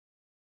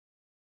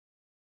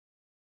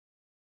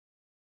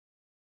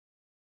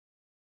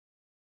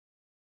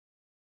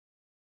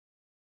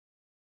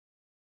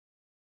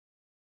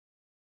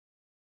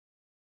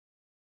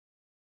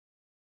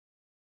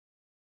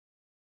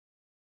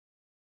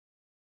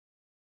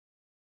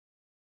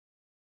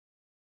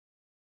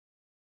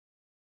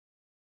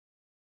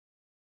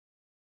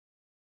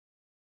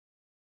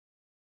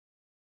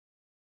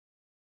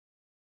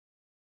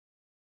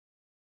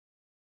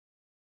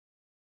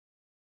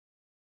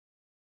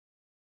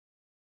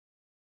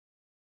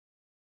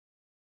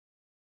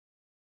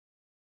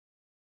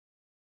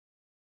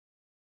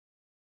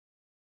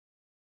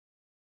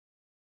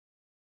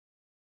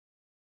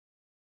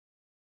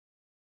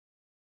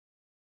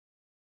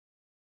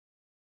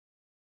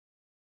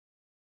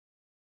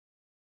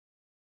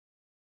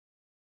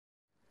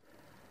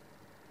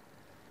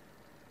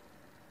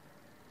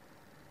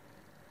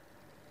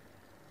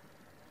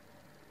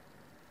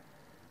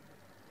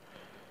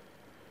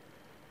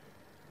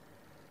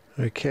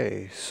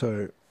Okay,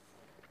 so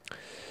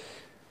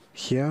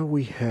here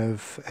we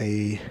have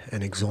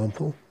an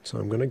example. So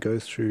I'm going to go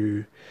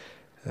through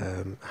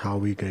how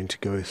we're going to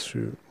go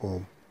through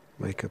or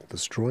make up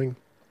this drawing.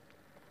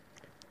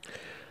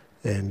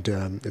 And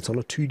it's on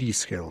a 2D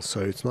scale,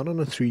 so it's not on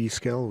a 3D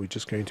scale. We're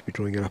just going to be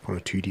drawing it up on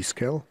a 2D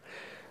scale.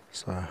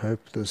 So I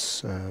hope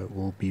this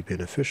will be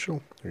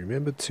beneficial.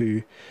 Remember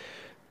to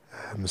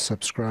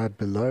subscribe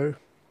below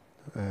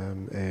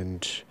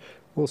and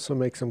also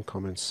make some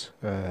comments.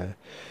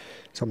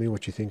 Tell me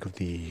what you think of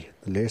the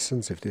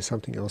lessons, if there's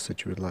something else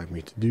that you would like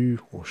me to do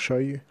or show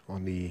you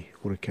on the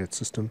AutoCAD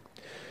system.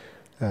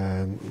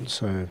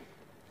 So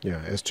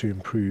yeah, as to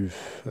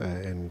improve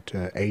and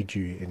aid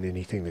you in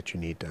anything that you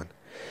need done.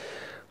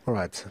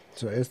 Alright,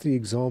 so as the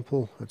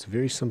example, it's a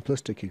very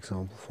simplistic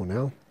example for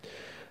now.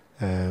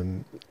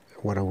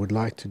 What I would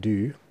like to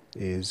do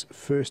is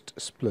first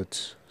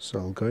split. So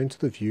I'll go into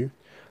the view.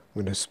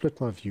 I'm going to split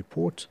my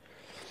viewport.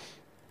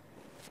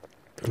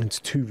 It's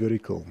too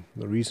vertical.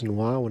 The reason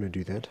why I want to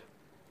do that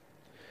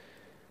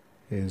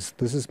is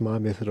this is my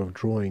method of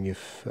drawing.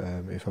 If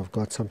I've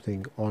got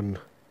something on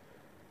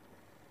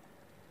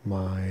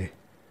my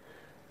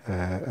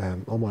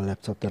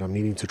laptop that I'm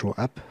needing to draw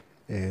up,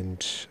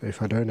 and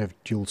if I don't have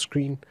dual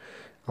screen,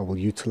 I will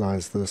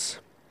utilize this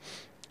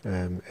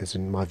as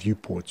in my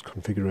viewports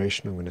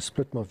configuration. I'm going to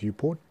split my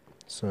viewport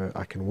so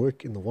I can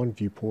work in the one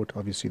viewport,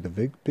 obviously the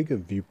bigger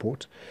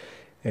viewport,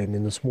 and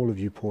in the smaller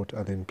viewport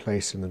I then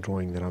place in the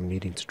drawing that I'm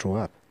needing to draw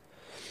up.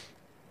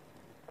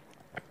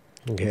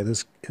 Okay,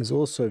 this is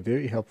also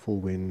very helpful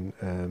when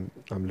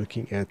I'm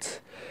looking at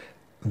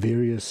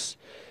various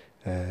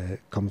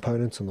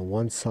components on the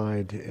one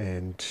side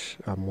and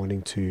I'm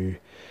wanting to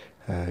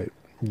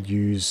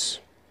use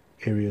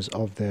areas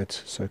of that,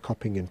 so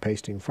copying and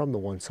pasting from the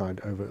one side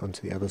over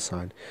onto the other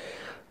side.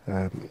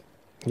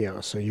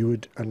 Yeah, so you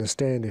would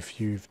understand if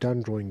you've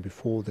done drawing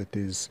before that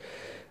there's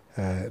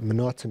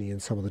monotony in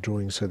some of the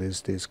drawings, so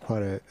there's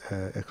quite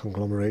a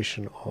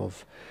conglomeration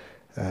of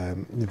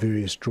the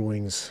various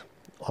drawings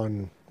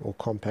on or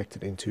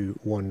compacted into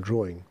one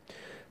drawing.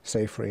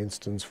 Say for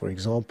instance, for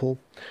example,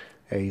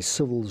 a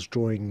civils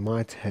drawing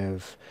might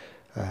have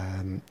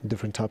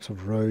different types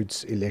of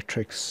roads,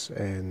 electrics,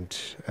 and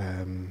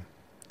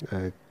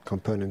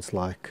components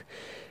like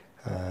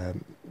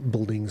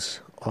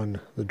buildings on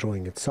the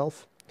drawing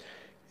itself,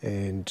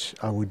 and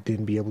I would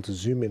then be able to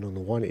zoom in on the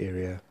one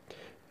area,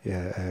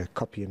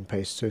 copy and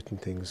paste certain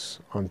things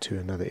onto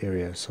another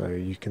area. So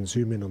you can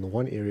zoom in on the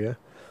one area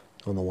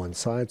on the one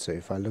side. So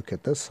if I look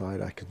at this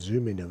side, I can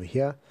zoom in over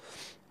here.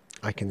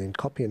 I can then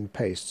copy and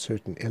paste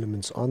certain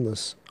elements on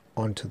this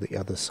onto the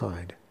other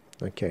side.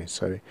 Okay,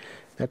 so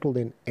that will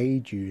then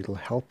aid you, it'll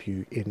help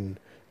you in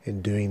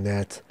doing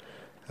that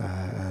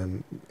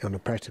on a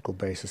practical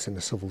basis in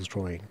a civils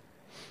drawing.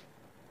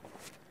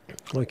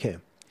 Okay,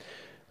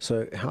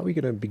 so how we're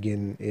going to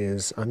begin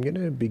is I'm going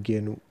to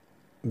begin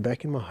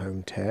back in my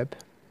home tab,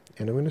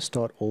 and I'm going to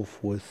start off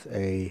with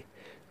a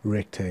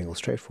rectangle,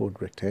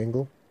 straightforward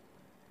rectangle.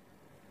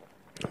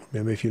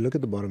 Remember, if you look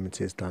at the bottom, it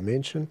says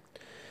dimension.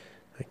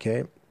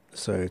 Okay,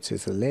 so it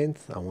says the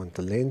length. I want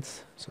the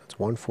length, so it's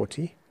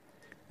 140.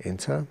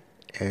 Enter.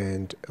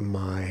 And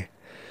my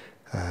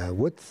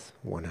width,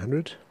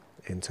 100.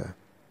 Enter.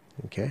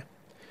 Okay,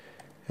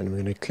 and I'm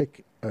going to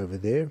click over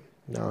there.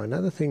 Now,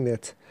 another thing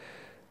that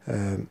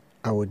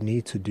I would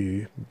need to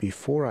do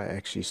before I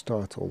actually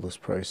start all this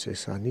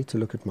process, I need to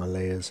look at my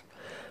layers.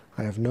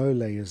 I have no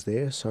layers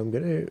there, so I'm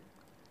going to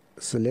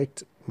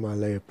select my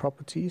layer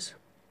properties.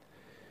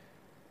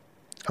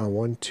 I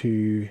want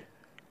to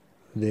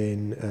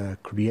then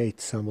create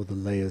some of the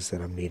layers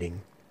that I'm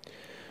needing.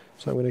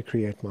 So I'm going to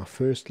create my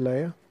first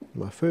layer.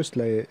 My first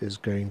layer is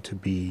going to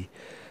be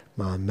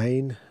my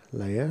main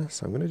layer.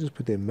 So I'm going to just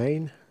put there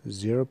main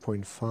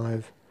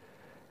 0.5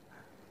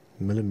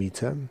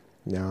 millimeter.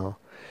 Now,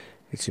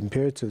 it's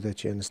imperative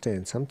that you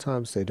understand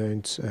sometimes they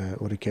don't,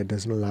 AutoCAD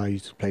doesn't allow you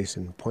to place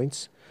in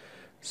points.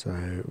 So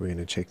we're going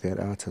to check that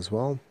out as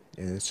well.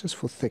 And it's just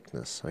for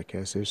thickness.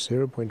 Okay, so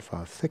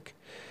 0.5 thick.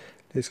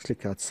 Let's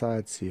click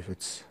outside, see if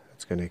it's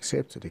going to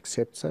accept it.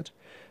 Accepts it.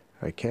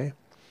 Okay.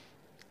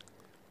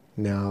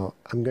 Now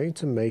I'm going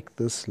to make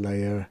this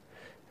layer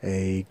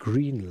a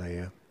green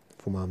layer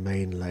for my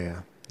main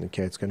layer.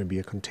 Okay, it's going to be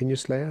a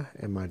continuous layer,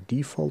 and my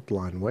default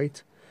line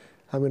weight,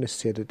 I'm going to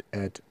set it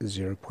at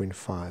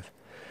 0.5.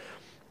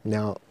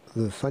 Now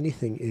the funny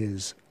thing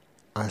is,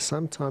 I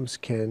sometimes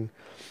can,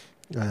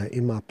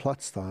 in my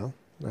plot style,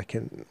 I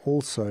can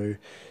also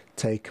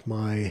take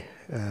my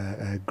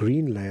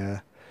green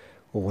layer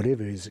or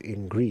whatever is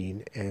in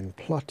green and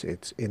plot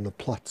it in the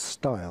plot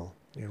style.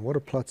 And what a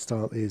plot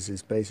style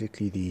is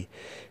basically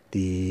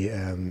the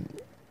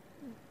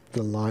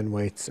line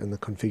weights and the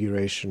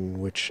configuration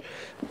which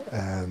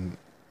I'm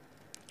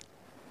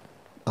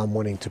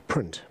wanting to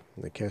print.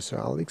 Okay, so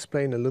I'll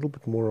explain a little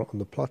bit more on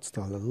the plot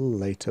style a little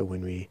later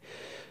when we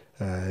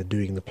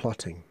doing the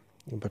plotting.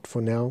 But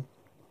for now,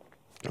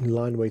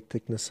 line weight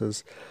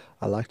thicknesses,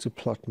 I like to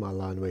plot my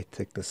line weight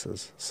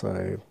thicknesses.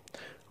 So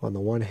On the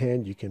one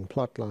hand, you can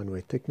plot line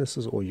weight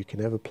thicknesses, or you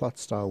can have a plot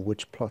style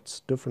which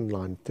plots different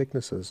line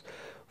thicknesses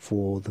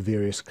for the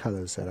various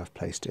colors that I've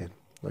placed in.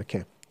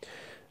 Okay,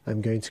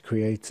 I'm going to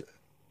create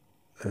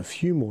a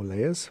few more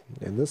layers,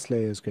 and this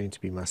layer is going to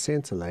be my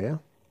center layer.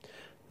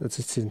 It's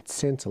a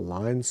center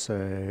line,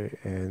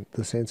 and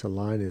the center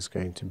line is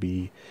going to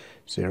be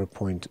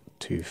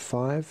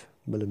 0.25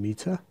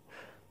 millimeter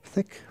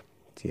thick,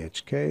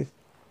 THK,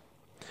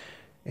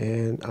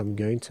 and I'm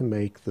going to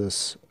make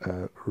this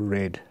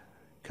red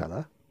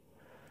color,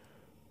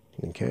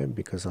 okay,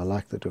 because I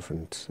like the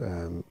different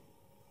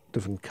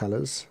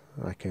colors.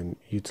 I can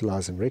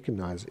utilize and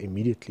recognize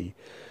immediately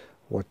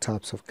what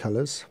types of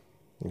colors,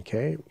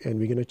 okay, and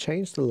we're going to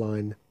change the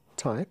line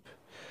type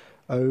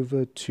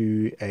over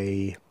to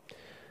a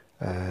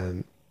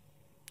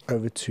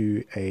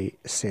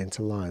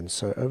center line.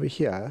 So over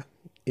here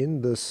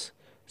in this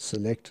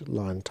select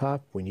line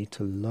type, we need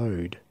to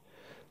load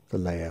the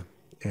layer,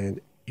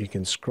 and you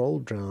can scroll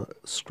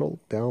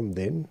down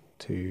then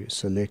to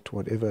select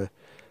whatever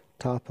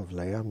type of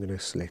layer. I'm going to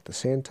select the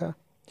center.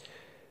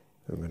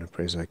 I'm going to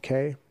press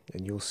OK,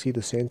 and you'll see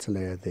the center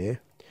layer there.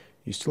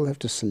 You still have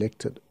to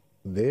select it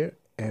there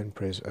and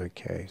press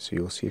OK. So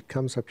you'll see it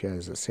comes up here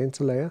as a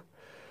center layer.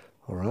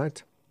 All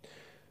right.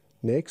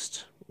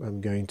 Next, I'm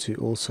going to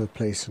also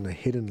place in a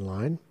hidden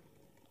line.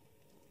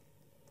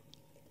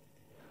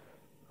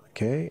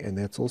 Okay, and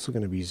that's also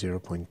going to be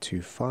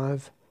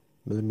 0.25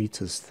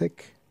 millimeters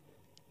thick.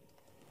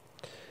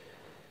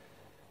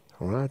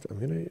 All right, I'm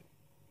going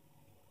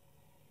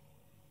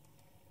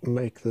to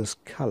make this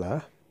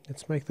color.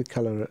 Let's make the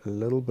color a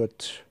little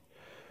bit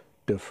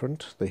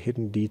different. The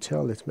hidden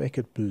detail, let's make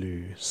it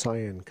blue,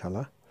 cyan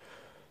color.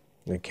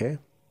 Okay.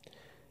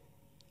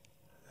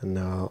 And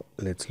now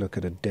let's look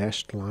at a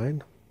dashed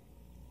line.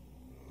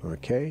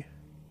 Okay,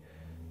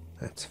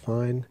 that's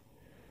fine.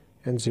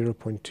 And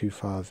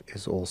 0.25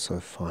 is also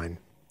fine.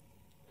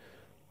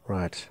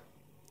 Right,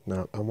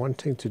 now I'm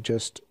wanting to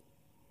just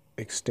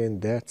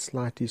extend that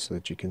slightly so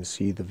that you can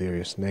see the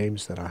various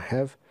names that I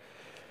have.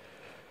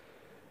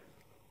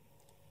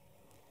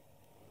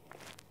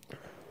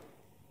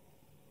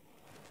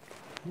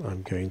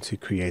 I'm going to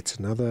create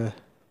another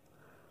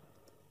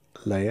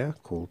layer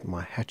called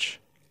my hatch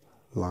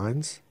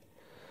lines.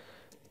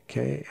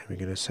 Okay, and we're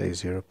going to say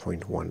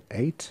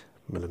 0.18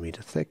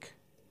 millimeter thick.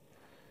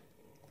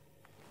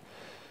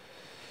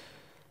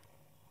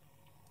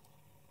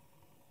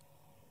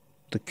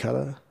 The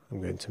color,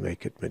 I'm going to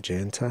make it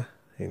magenta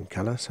in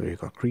color. So we've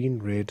got green,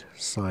 red,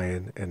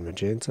 cyan, and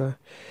magenta.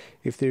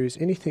 If there is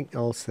anything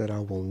else that I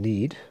will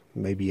need,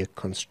 maybe a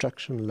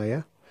construction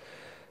layer.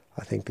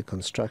 I think the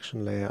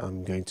construction layer,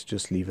 I'm going to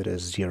just leave it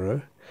as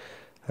 0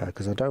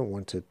 because I don't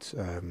want it.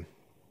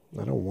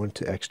 I don't want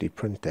to actually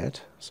print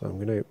that, so I'm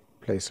going to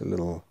place a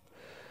little.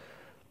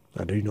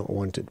 I do not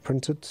want it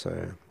printed,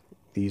 so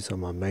these are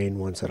my main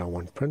ones that I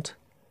want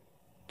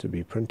to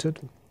be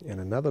printed. And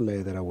another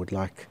layer that I would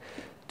like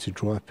to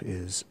drop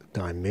is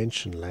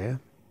dimension layer,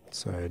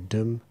 so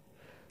dim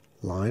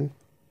line,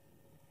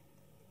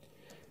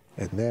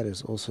 and that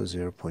is also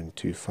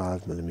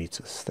 0.25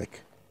 millimeters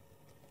thick.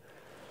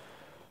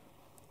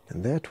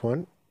 And that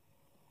one,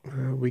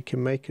 we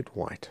can make it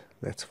white,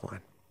 that's fine.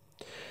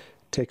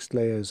 Text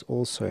layer is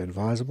also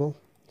advisable,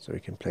 so we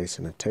can place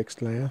in a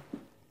text layer,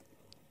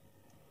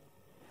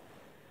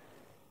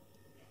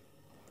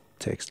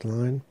 text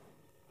line,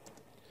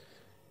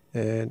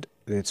 and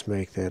let's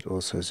make that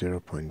also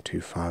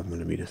 0.25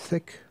 millimeter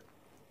thick.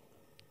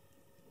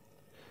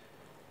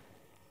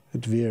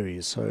 It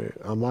varies, so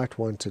I might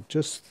want it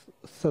just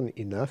thin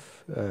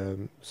enough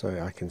so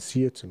I can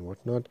see it and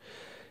whatnot.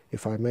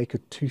 If I make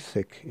it too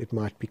thick, it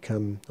might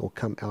become or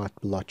come out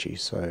blotchy.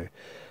 So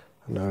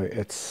I know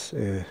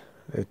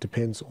it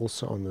depends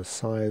also on the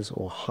size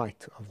or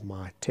height of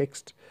my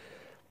text.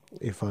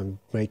 If I'm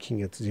making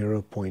it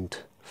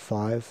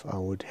 0.5, I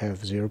would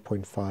have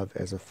 0.5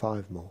 as a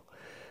 5 mil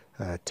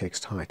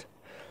text height.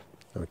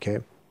 Okay,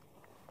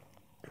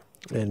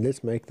 and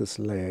let's make this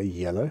layer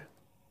yellow,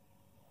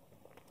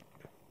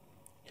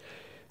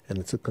 and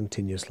it's a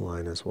continuous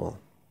line as well.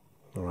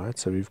 Alright,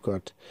 so we've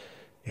got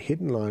a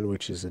hidden line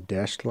which is a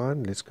dashed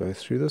line. Let's go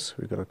through this.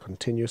 We've got a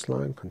continuous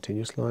line,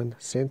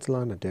 center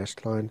line, a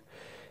dashed line,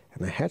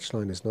 and the hatch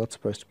line is not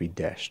supposed to be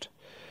dashed.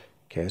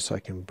 Okay, so I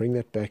can bring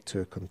that back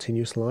to a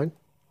continuous line.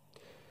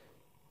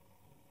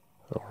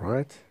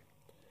 Alright,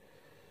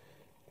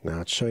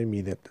 now it's showing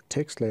me that the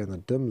text layer and the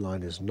dim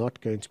line is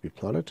not going to be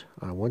plotted.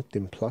 I want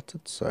them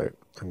plotted, so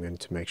I'm going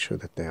to make sure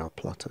that they are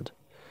plotted.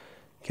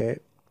 Okay,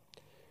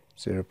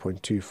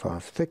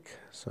 0.25 thick,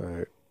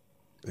 so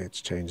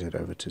let's change that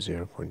over to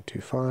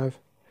 0.25,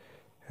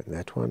 and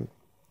that one.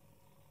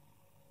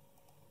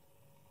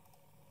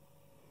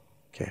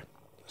 Okay,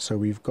 so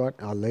we've got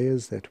our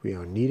layers that we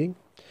are needing.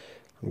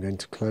 I'm going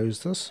to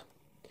close this.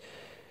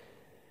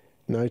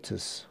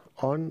 Notice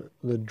on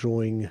the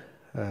drawing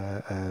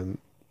tab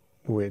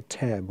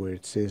where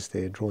it says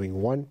there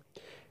drawing 1,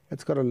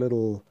 it's got a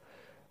little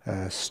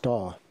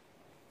star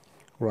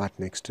right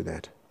next to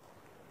that.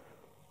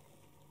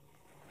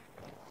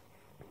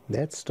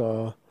 That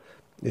star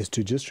is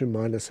to just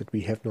remind us that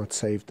we have not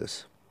saved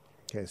this.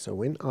 Okay, so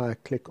when I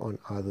click on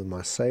either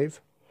my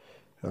save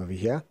over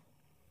here,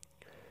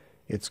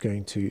 it's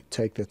going to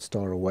take that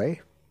star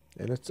away,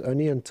 and it's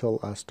only until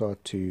I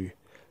start to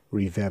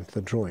revamp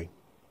the drawing.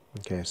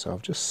 Okay, so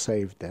I've just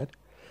saved that.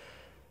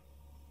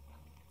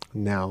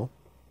 Now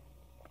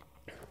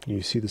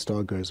you see the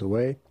star goes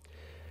away.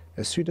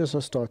 As soon as I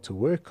start to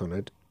work on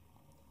it,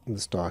 the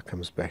star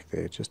comes back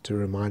there just to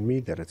remind me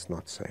that it's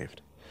not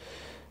saved.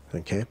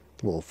 Okay,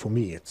 well, for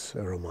me it's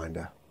a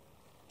reminder.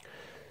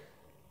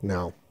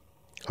 Now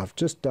I've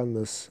just done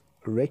this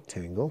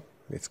rectangle.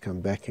 Let's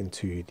come back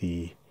into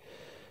the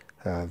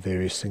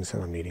various things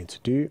that I'm needing to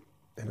do,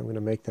 and I'm going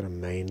to make that a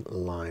main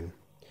line.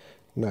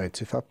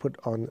 Note, if I put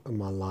on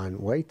my line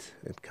weight,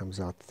 it comes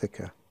out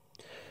thicker.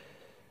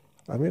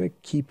 I'm going to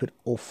keep it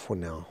off for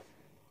now.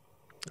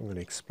 I'm going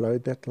to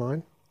explode that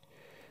line.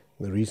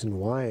 The reason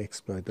why I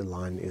explode the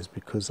line is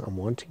because I'm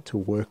wanting to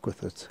work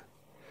with it.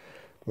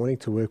 I'm going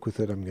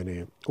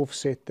to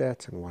offset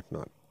that and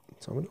whatnot.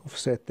 So I'm going to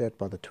offset that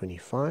by the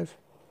 25.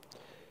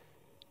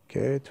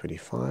 Okay,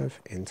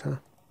 25, enter.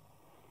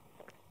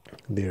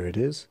 There it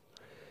is.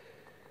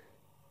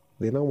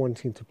 Then I'm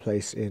wanting to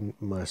place in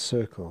my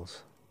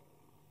circles.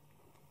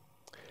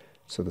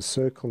 So the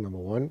circle number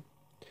 1,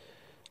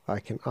 I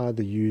can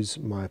either use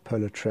my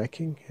polar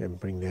tracking and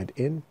bring that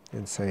in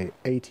and say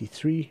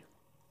 83,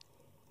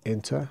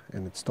 enter,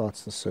 and it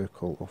starts the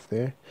circle off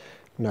there.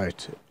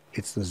 Note,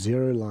 it's the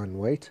 0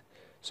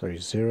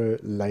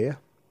 layer,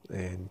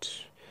 and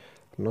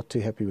I'm not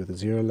too happy with the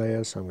 0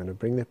 layer, so I'm going to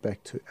bring that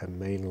back to a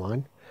main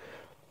line.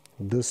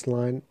 This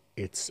line,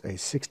 it's a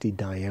 60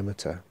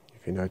 diameter.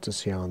 If you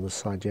notice here on this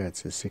side here, it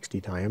says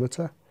 60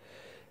 diameter,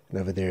 and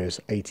over there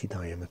is 80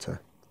 diameter.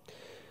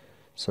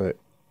 So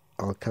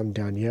I'll come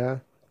down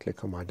here,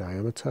 click on my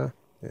diameter,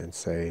 and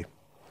say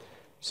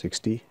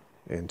 60,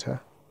 enter.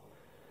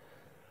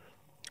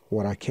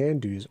 What I can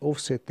do is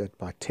offset that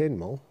by 10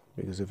 mil,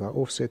 because if I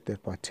offset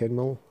that by 10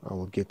 mil, I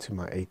will get to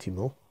my 80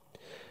 mil.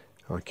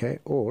 Okay,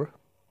 or,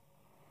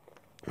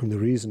 and the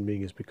reason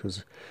being is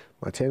because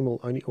my 10 mil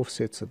only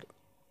offsets it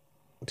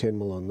 10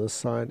 mil on this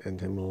side and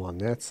 10 mil on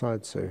that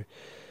side, so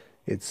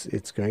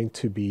it's going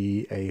to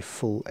be a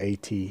full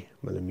 80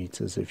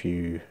 millimeters if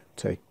you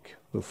take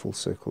the full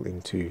circle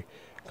into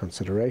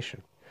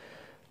consideration.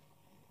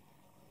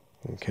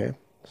 Okay,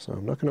 so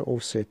I'm not going to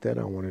offset that.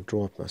 I want to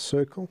draw up my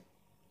circle.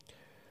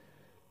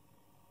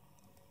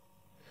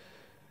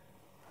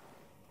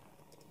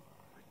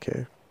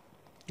 Okay,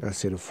 I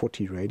set a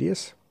 40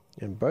 radius,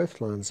 and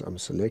both lines I'm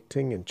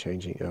selecting and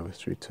changing over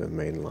through to a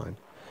main line.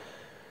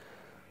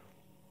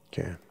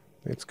 Okay,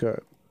 let's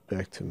go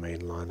back to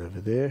main line over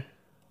there.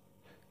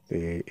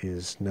 There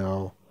is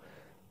now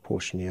a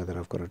portion here that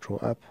I've got to draw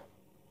up.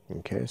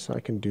 Okay, so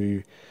I can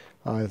do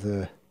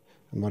either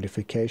a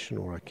modification,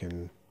 or I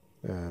can,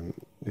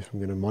 if I'm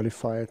going to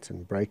modify it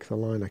and break the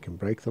line, I can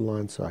break the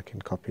line, so I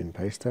can copy and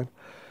paste that.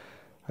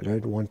 I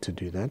don't want to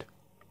do that.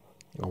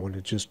 I want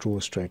to just draw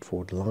a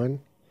straightforward line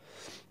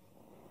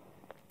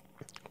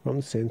from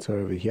the center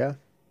over here,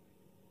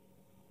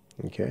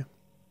 okay,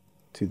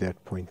 to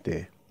that point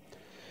there.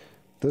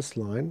 This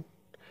line,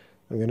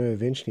 I'm going to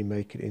eventually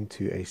make it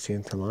into a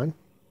center line,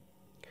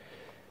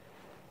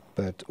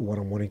 but what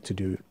I'm wanting to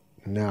do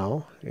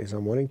now is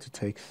I'm wanting to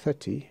take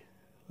 30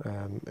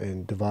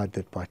 and divide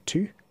that by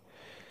 2.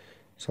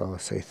 So I'll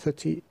say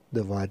 30,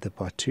 divide that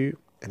by 2,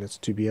 and it's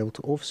to be able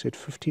to offset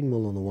 15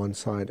 mil on the one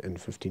side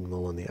and 15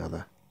 mil on the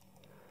other.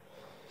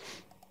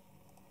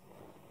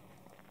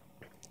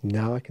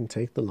 Now I can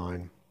take the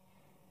line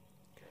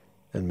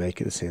and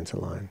make it a center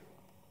line.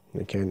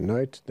 Okay,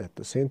 note that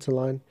the center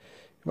line,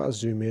 if I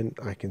zoom in,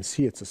 I can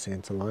see it's a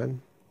center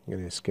line. I'm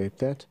going to escape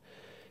that.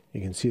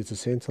 You can see it's a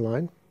center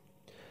line,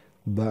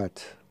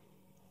 but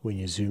when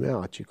you zoom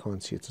out, you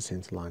can't see it's a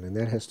center line, and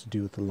that has to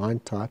do with the line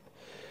type,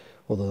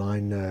 or the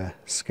line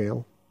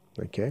scale.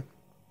 Okay,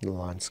 the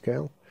line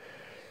scale.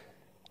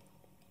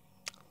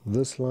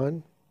 This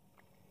line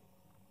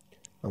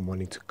I'm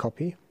wanting to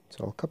copy,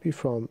 so I'll copy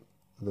from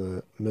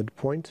the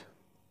midpoint,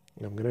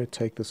 and I'm going to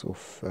take this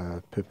off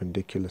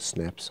perpendicular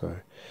snap,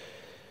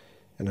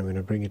 and I'm going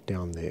to bring it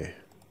down there.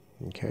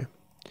 Okay,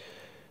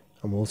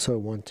 I'm also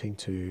wanting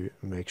to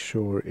make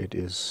sure it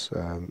is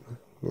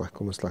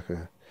almost like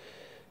a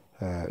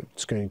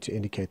it's going to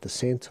indicate the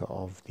center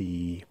of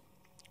the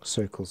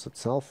circles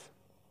itself,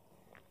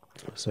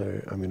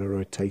 so I'm going to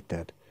rotate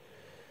that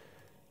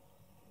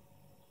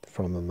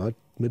from the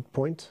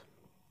midpoint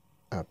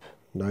up.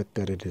 Note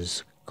that it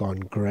is gone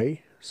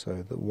gray,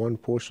 so the one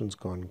portion's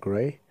gone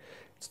gray.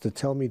 It's to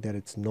tell me that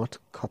it's not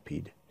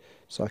copied.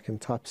 So I can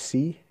type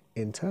C,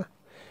 enter,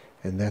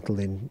 and that'll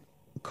then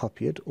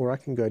copy it, or I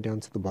can go down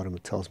to the bottom.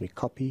 It tells me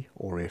copy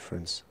or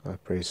reference. I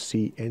press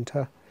C,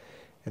 enter,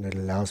 and it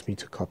allows me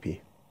to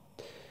copy.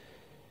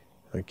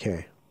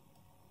 Okay,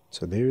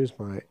 so there is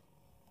my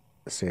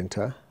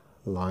center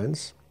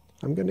lines.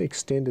 I'm going to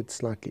extend it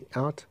slightly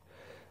out,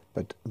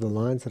 but the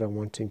lines that I'm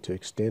wanting to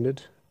extend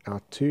it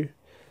out to,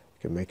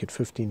 I can make it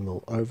 15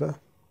 mil over.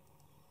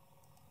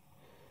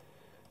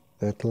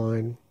 That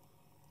line,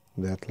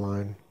 that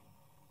line,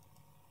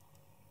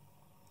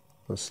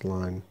 this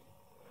line.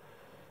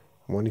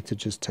 I'm wanting to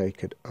just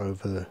take it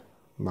over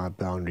my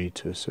boundary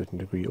to a certain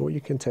degree, or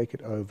you can take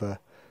it over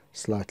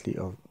slightly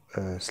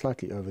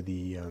over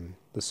the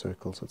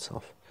circles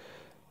itself.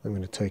 I'm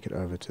going to take it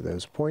over to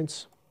those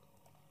points.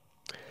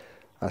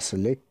 I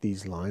select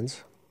these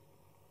lines.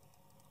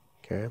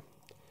 Okay.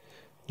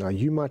 Now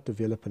you might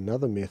develop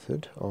another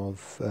method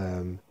of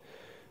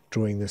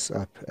drawing this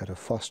up at a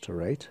faster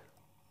rate.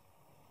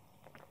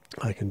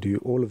 I can do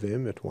all of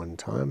them at one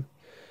time.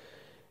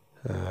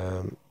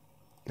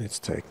 Let's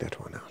take that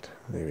one out.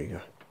 There we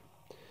go.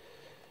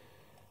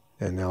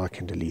 And now I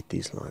can delete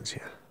these lines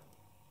here.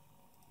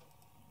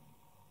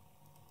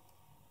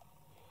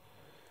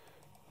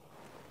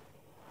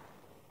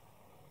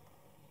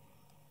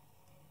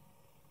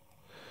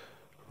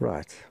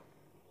 Right.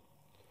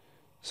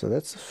 So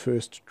that's the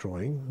first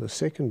drawing. The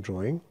second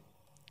drawing,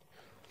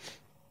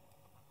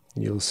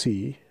 you'll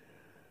see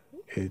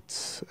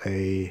it's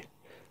a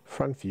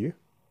front view.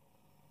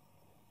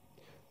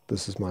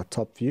 This is my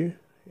top view,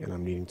 and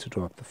I'm needing to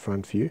draw up the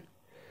front view.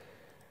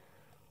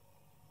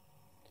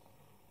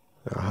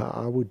 Now, how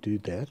I would do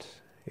that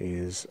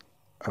is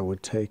I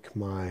would take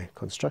my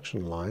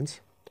construction lines,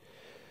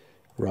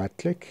 right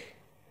click,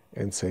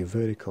 and say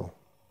vertical.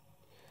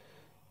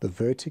 The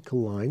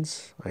vertical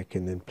lines I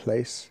can then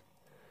place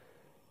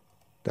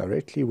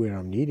directly where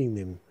I'm needing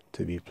them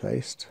to be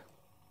placed.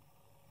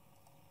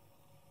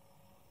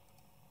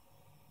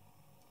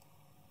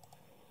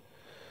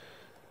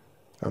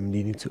 I'm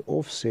needing to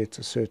offset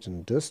a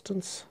certain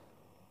distance.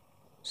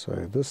 So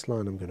this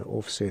line, I'm going to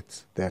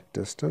offset that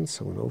distance.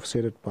 I'm going to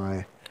offset it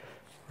by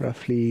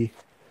roughly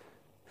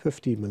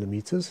 50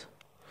 millimeters.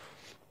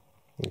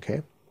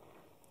 Okay.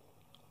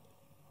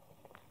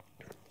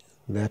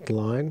 That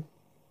line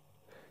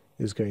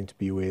is going to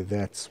be where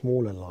that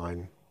smaller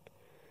line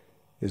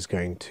is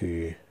going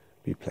to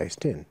be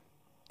placed in.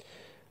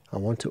 I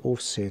want to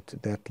offset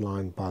that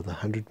line by the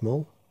 100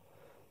 mil,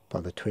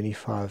 by the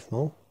 25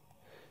 mil,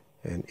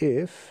 and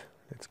if,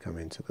 let's come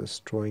into this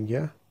drawing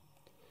here,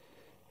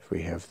 if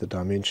we have the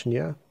dimension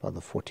here, by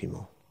the 40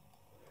 mil.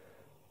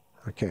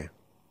 Okay,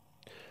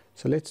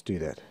 so let's do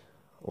that.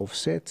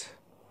 Offset,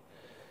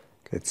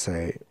 let's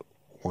say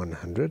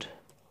 100,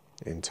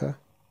 enter,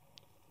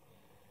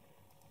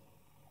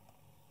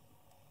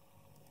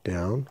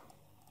 down.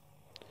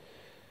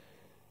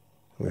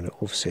 I'm going to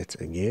offset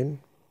again.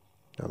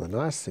 Now the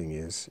nice thing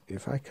is,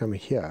 if I come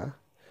here,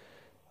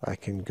 I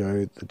can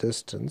go the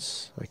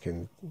distance. I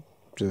can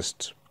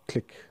just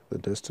click the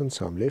distance.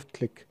 So I'm left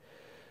click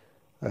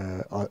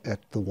at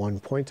the one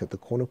point, at the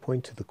corner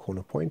point to the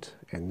corner point,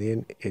 and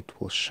then it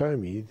will show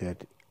me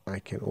that I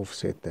can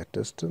offset that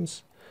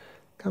distance.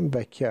 Come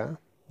back here,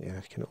 and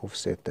I can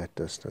offset that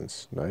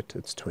distance. Note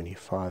it's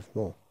 25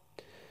 mil.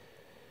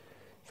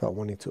 If I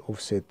wanted to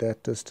offset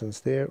that distance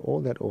there,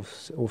 or that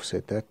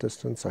offset that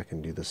distance, I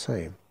can do the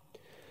same.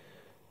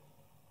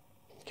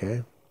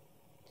 Okay,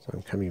 so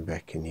I'm coming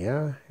back in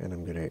here, and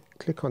I'm going to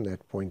click on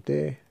that point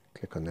there,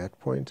 click on that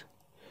point,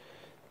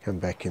 come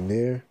back in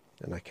there,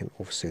 and I can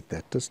offset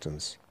that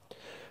distance.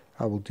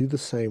 I will do the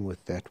same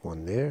with that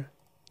one there,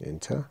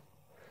 enter.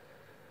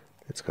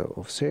 Let's go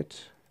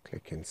offset,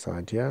 click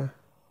inside here,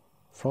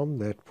 from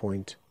that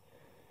point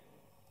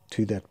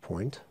to that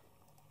point,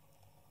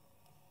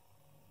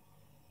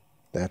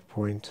 that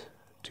point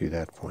to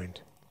that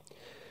point.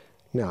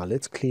 Now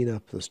let's clean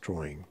up this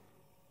drawing.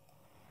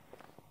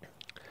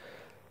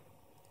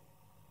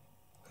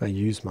 I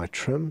use my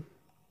trim.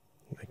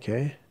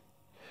 Okay,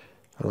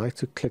 I like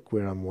to click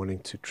where I'm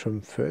wanting to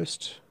trim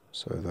first,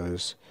 so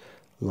those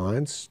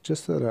lines,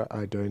 just so that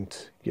I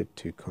don't get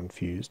too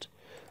confused.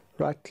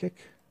 Right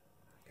click,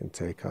 I can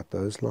take out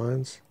those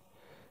lines,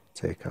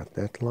 take out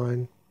that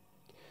line.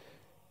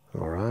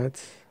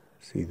 Alright,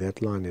 see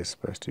that line is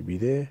supposed to be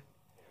there.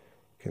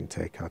 Can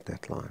take out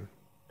that line.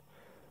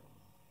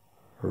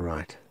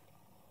 Right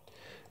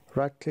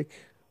click,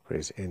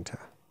 press enter.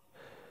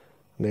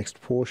 Next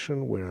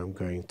portion where I'm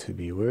going to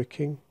be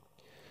working,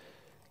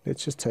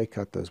 let's just take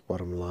out those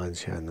bottom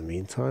lines here in the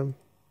meantime.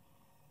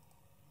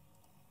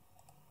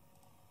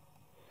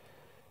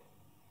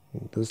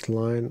 This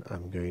line,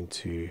 I'm going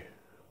to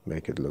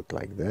make it look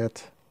like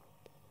that.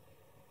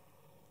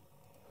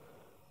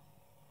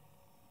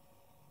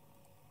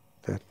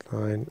 That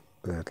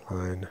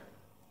line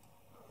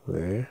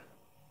there,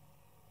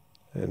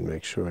 and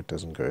make sure it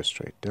doesn't go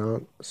straight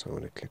down, so I'm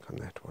going to click on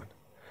that one.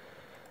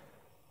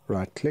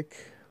 Right click,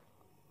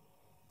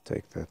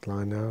 take that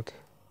line out.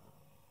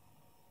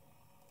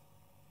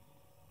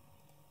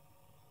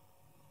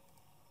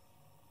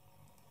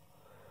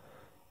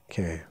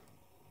 Okay,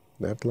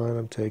 that line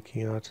I'm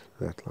taking out,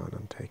 that line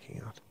I'm taking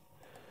out.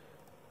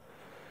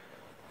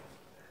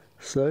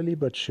 Slowly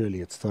but surely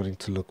it's starting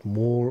to look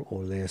more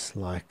or less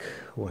like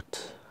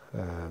what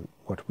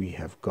we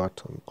have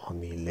got on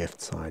the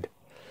left side.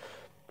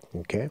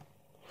 Okay,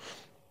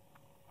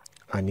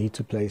 I need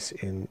to place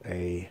in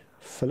a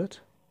fillet.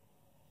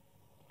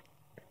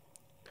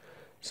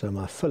 So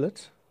my fillet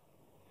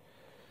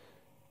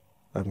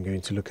I'm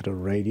going to look at a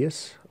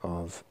radius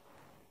of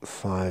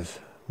 5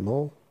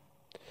 mil.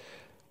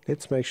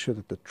 Let's make sure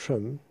that the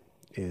trim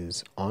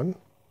is on.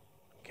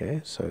 Okay,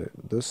 so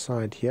this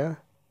side here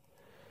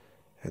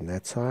and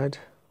that side,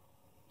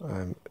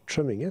 I'm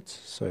trimming it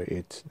so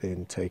it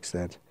then takes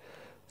the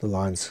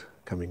lines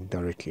coming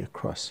directly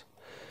across.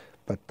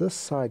 But this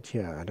side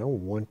here, I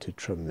don't want to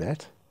trim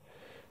that.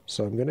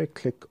 So I'm going to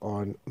click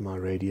on my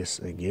radius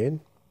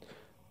again,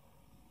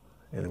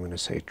 and I'm going to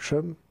say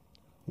trim,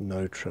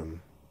 no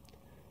trim.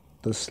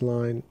 This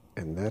line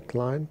and that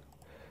line.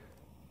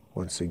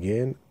 Once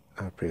again,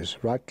 I press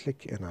right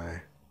click and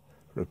I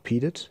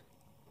repeat it.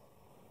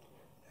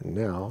 And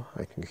now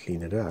I can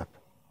clean it up.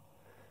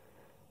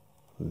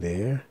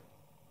 There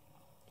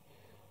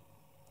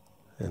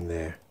and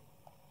there.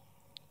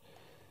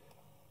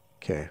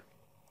 Okay,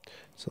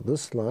 so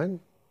this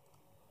line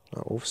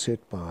are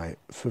offset by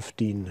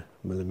 15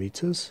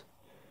 millimeters,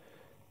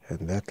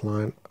 and that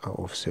line are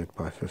offset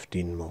by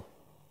 15 mil.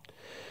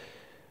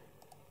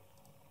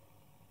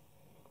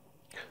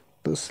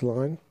 This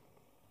line,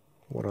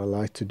 what I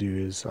like to do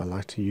is I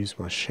like to use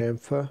my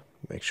chamfer,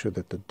 make sure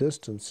that the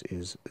distance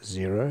is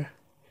 0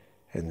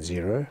 and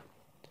 0.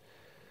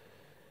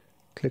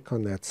 Click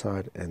on that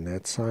side and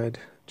that side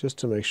just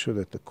to make sure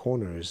that the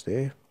corner is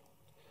there.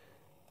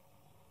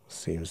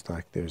 Seems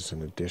like there's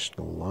an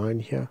additional line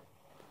here.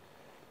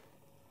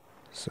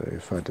 So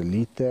if I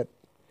delete that,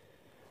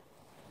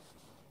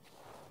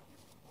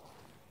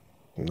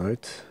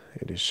 note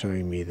it is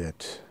showing me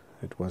that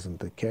it wasn't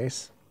the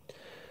case.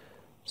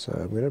 So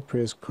I'm going to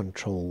press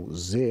Ctrl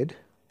Z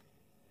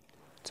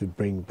to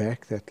bring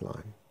back that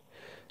line.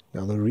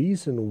 Now the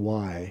reason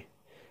why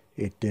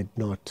it did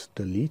not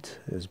delete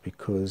is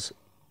because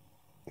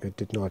it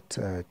did not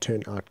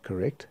turn out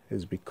correct,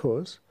 is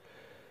because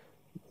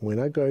when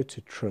I go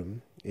to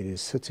trim, it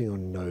is sitting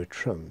on no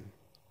trim.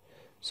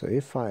 So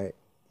if I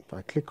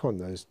click on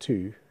those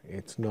two,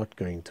 it's not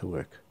going to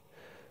work.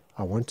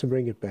 I want to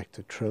bring it back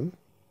to trim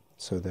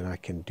so that I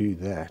can do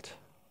that.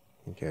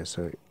 Okay,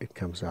 so it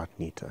comes out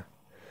neater.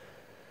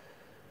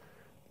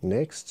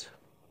 Next,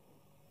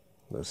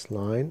 this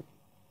line.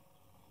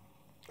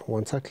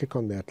 Once I click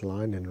on that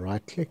line and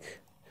right click,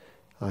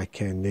 I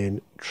can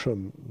then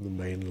trim the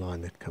main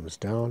line that comes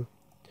down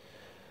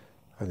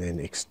and then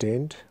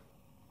extend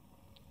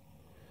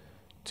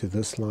to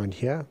this line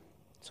here.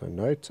 So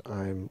note,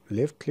 I'm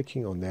left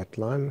clicking on that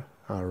line,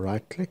 I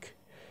right click,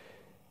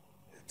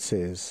 it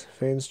says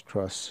fenced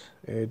cross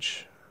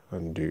edge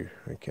undo.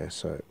 Okay,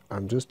 so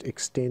I'm just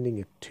extending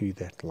it to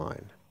that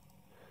line.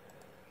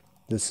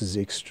 This is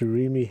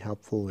extremely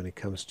helpful when it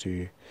comes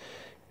to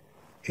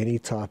any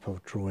type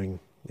of drawing,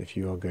 if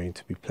you are going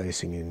to be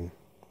placing in,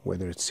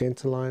 whether it's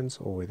center lines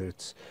or whether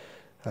it's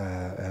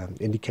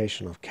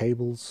indication of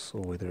cables,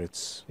 or whether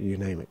it's, you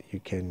name it, you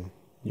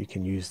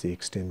can use the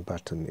extend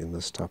button in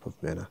this type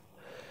of manner.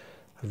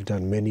 I've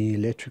done many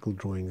electrical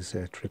drawings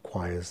that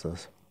requires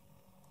this.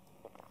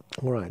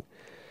 Alright,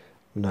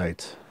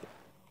 note,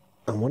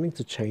 I'm wanting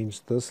to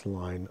change this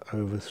line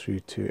over through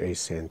to a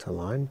center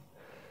line.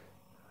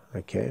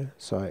 Okay,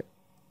 so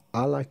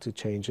I like to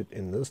change it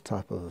in this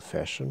type of a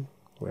fashion,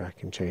 where I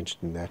can change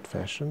it in that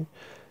fashion,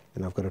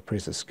 and I've got to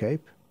press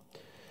escape.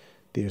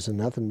 There's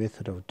another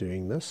method of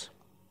doing this.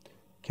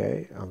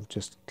 Okay, I'm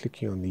just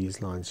clicking on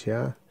these lines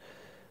here.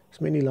 As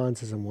many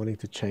lines as I'm wanting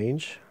to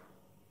change,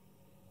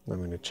 I'm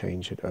going to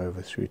change it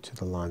over through to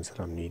the lines that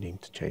I'm needing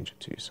to change it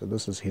to. So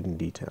this is hidden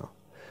detail.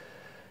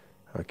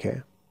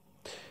 Okay,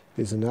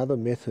 there's another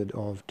method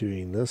of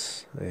doing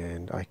this,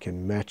 and I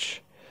can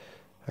match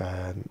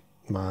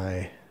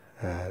my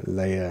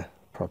layer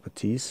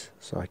properties.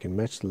 So I can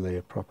match the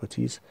layer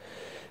properties,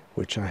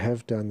 which I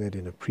have done that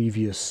in a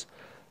previous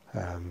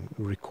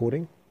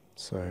recording.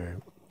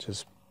 So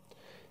just,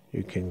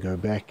 you can go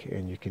back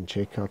and you can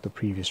check out the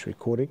previous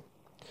recording.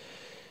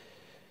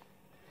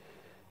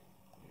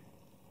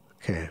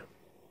 Okay,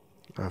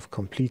 I've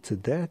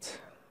completed that.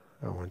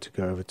 I want to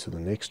go over to the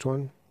next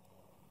one.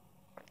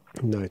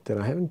 Note that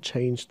I haven't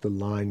changed the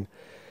line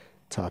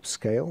type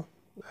scale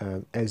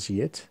as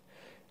yet,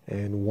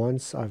 and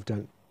once I've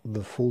done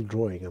the full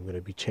drawing, I'm going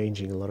to be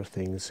changing a lot of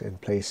things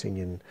and placing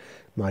in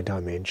my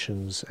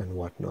dimensions and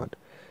whatnot,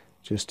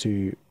 just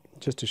to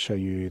show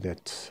you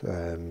that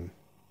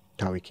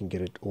how we can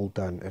get it all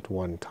done at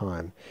one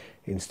time,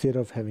 instead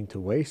of having to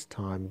waste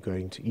time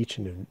going to each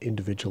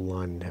individual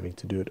line and having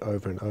to do it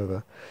over and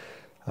over.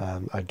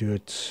 I do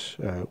it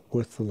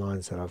with the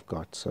lines that I've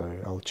got. So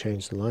I'll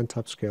change the line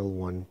type scale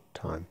one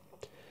time.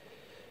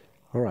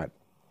 Alright,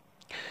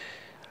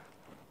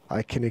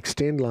 I can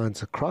extend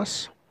lines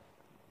across.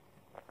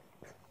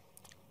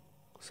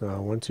 So I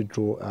want to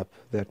draw up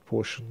that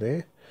portion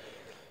there.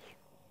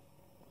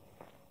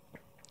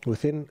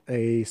 Within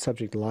a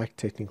subject like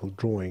technical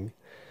drawing,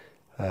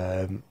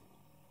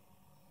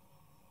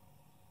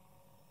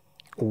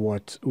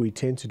 what we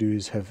tend to do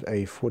is have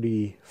a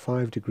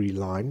 45-degree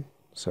line.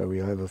 So we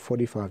have a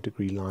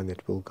 45-degree line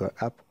that will go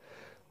up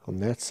on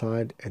that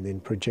side, and then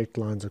project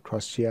lines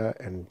across here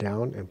and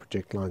down, and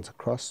project lines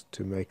across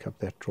to make up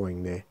that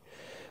drawing there.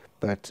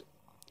 But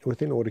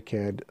within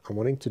AutoCAD, I'm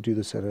wanting to do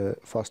this at a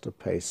faster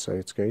pace, so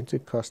it's going to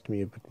cost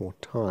me a bit more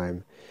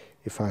time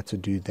if I had to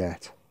do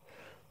that.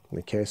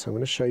 Okay, so I'm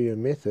going to show you a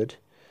method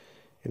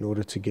in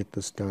order to get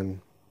this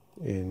done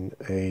in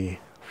a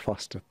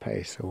faster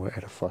pace, or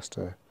at a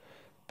faster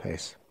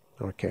pace.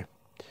 Okay,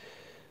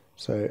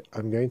 so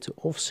I'm going to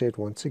offset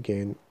once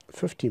again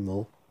 50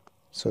 mil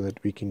so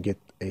that we can get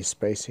a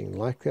spacing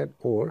like that,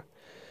 or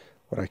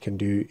what I can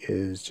do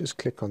is just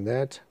click on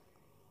that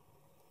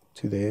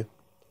to there,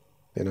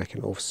 then I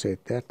can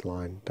offset that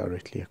line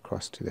directly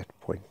across to that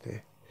point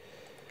there.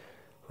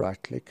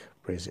 Right click,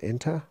 press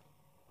enter.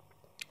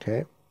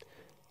 Okay,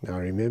 now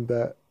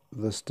remember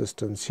this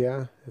distance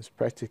here is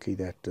practically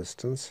that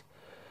distance,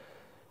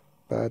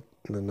 but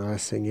the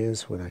nice thing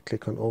is when I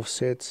click on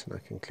offsets and I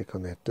can click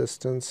on that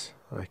distance,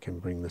 I can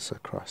bring this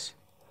across.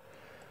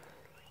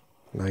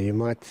 Now you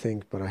might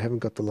think, but I haven't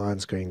got the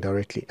lines going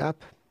directly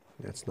up.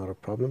 That's not a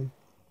problem.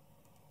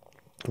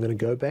 I'm going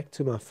to go back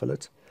to my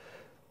fillet,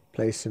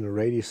 place in a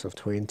radius of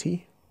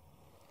 20,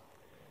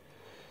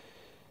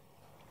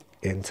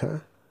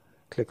 enter,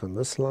 click on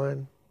this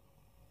line.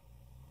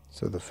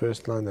 So the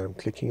first line that I'm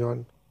clicking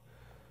on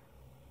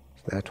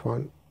is that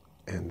one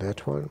and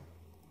that one.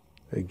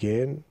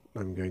 Again,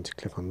 I'm going to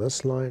click on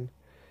this line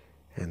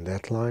and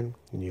that line,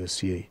 and you'll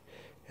see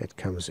it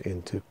comes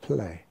into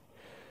play.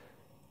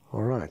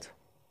 All right.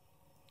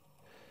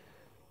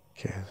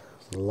 Okay,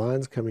 so the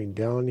line's coming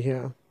down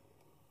here.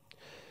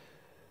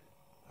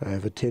 I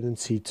have a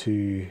tendency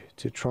to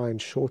try and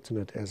shorten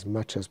it as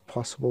much as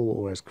possible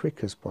or as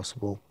quick as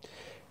possible.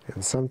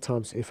 And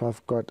sometimes if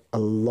I've got a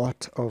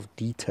lot of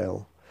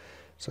detail,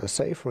 so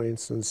say for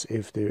instance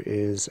if there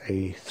is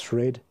a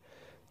thread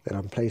that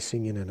I'm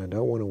placing in and I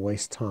don't want to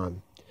waste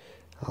time,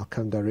 I'll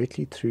come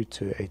directly through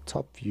to a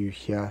top view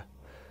here.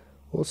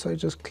 Also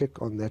just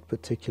click on that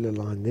particular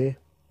line there,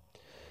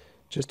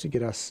 just to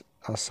get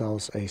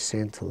ourselves a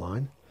center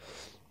line,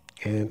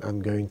 and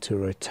I'm going to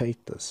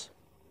rotate this.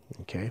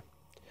 Okay,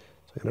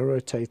 so I'm going to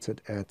rotate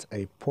it at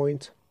a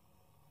point.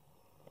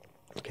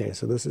 Okay,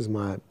 so this is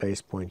my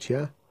base point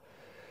here.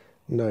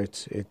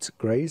 Note it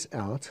grays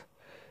out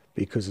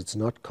because it's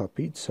not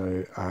copied,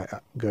 so I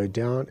go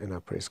down and I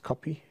press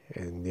copy,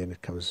 and then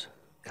it comes,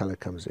 color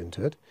comes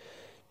into it.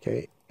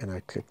 Okay, and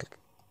I click.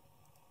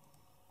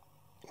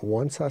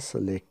 Once I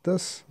select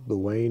this, the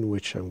way in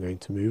which I'm going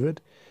to move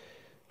it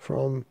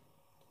from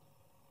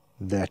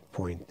that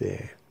point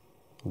there.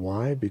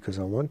 Why? Because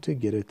I want to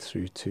get it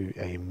through to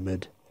a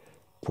mid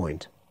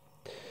point.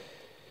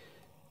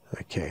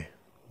 Okay,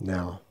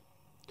 now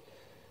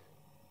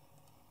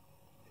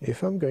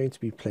if I'm going to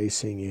be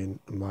placing in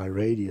my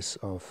radius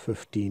of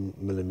 15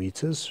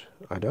 millimeters,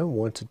 I don't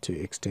want it to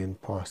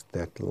extend past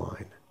that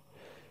line.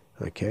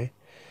 Okay,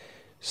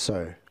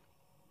 so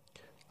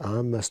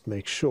I must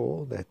make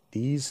sure that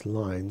these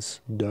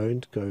lines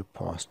don't go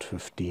past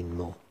 15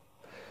 mil.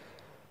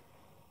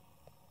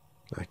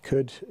 I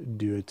could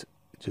do it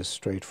just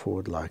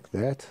straightforward like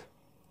that,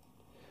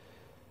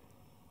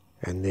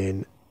 and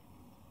then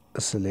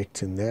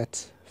select in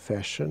that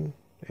fashion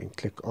and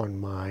click on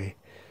my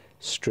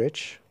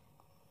stretch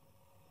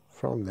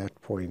from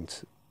that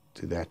point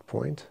to that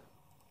point.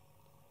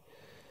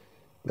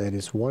 That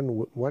is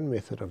one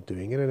method of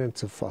doing it, and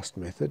it's a fast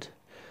method.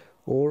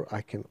 Or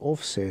I can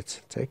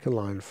offset, take a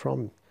line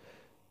from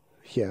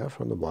here,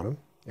 from the bottom,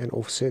 and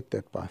offset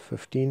that by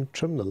 15,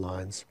 trim the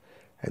lines,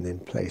 and then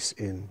place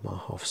in my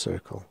half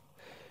circle.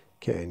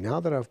 Okay, now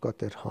that I've got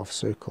that half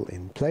circle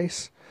in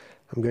place,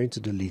 I'm going to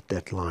delete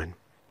that line.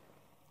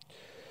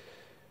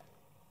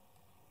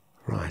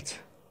 Right,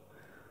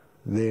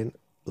 then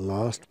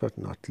last but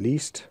not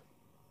least,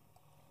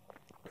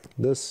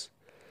 these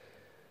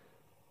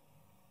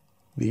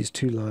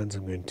two lines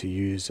I'm going to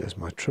use as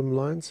my trim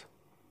lines,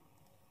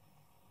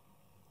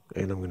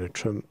 and I'm going to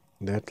trim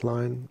that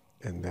line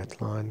and that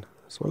line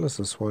as well as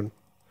this one.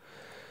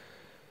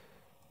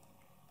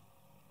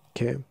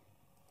 Okay,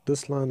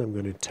 this line I'm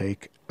going to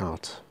take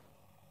out.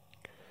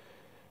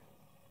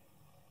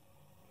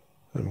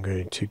 I'm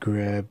going to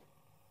grab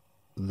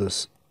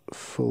this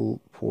full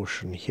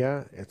portion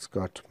here. It's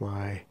got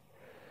my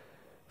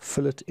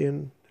fillet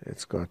in,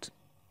 it's got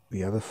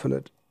the other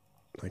fillet.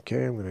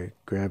 Okay, I'm going to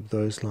grab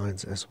those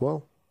lines as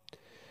well.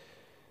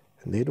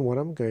 And then what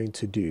I'm going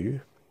to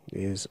do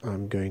is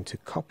I'm going to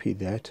copy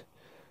that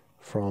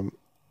from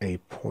a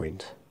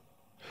point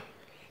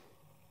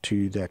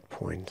to that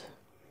point.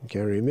 Okay,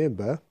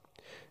 remember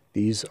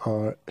these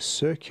are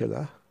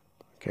circular.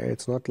 Okay,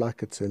 it's not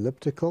like it's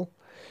elliptical,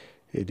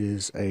 it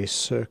is a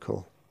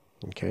circle.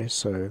 Okay,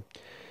 so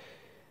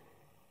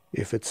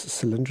if it's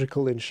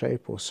cylindrical in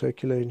shape or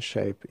circular in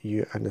shape,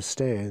 you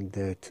understand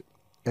that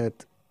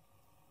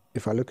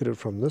if I look at it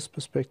from this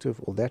perspective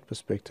or that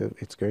perspective,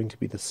 it's going to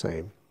be the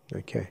same.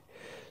 Okay,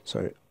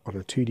 so on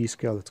a 2D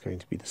scale, it's going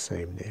to be the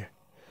same there.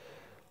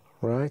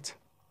 Right,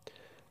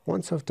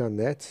 once I've done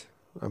that,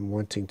 I'm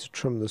wanting to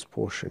trim this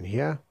portion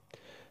here,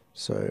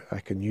 so I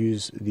can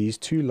use these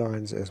two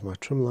lines as my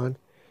trim line.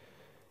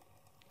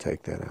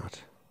 Take that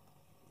out.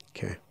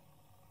 Okay,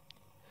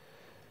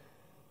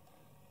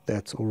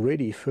 That's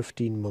already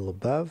 15 mil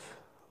above.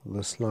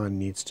 This line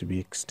needs to be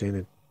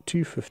extended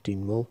to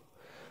 15 mil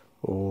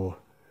or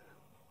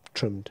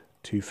trimmed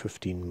to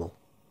 15 mil.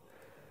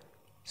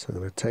 So I'm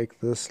going to take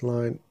this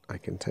line, I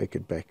can take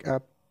it back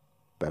up,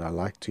 but I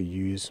like to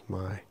use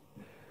my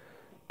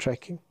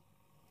tracking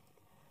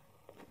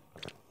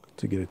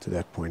to get it to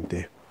that point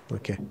there.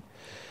 Okay.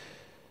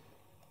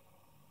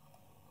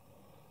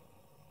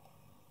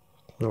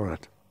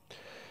 Alright.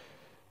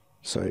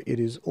 So it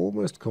is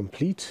almost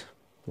complete.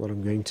 What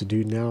I'm going to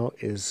do now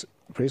is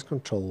press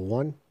Control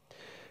 1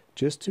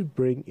 just to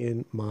bring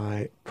in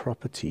my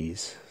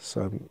properties.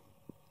 So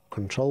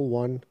Control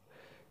 1,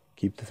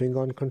 keep the finger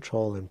on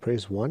Control and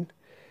press 1.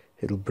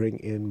 It'll bring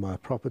in my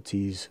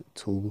properties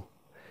tool,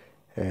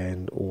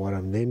 and what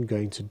I'm then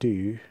going to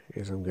do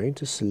is I'm going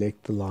to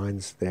select the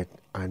lines that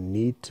I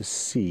need to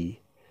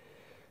see.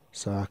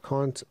 So I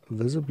can't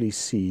visibly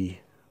see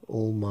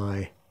all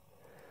my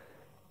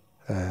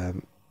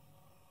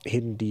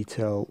hidden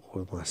detail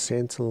or my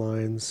center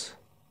lines.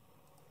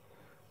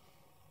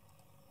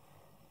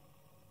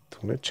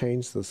 I'm going to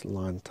change this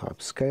line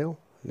type scale.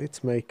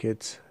 Let's make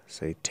it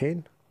say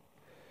 10.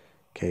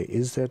 Okay,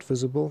 is that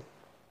visible?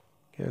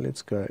 Okay,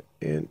 let's go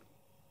in.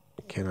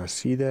 Can I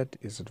see that?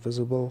 Is it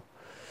visible?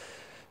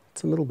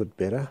 It's a little bit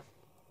better.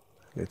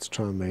 Let's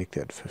try and make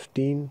that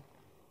 15.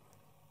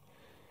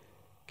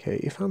 Okay,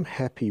 if I'm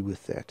happy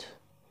with that,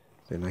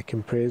 then I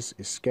can press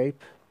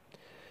Escape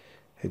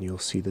and you'll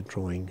see the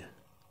drawing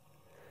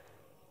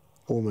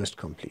almost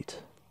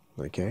complete.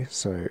 Okay,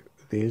 so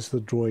there's the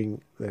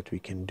drawing that we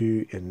can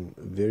do in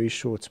a very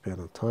short span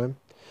of time.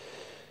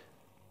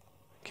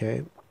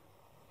 Okay,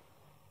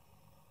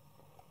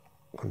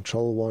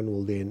 Control 1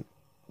 will then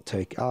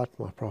take out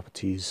my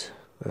properties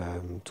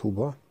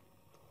toolbar.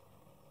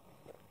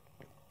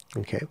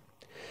 Okay,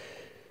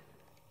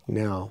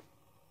 now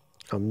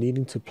I'm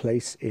needing to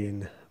place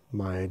in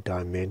my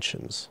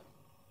dimensions.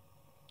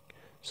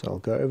 So I'll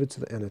go over to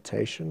the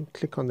annotation,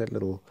 click on that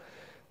little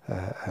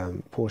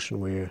portion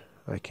where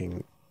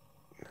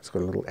it's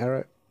got a little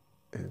arrow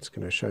and it's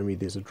going to show me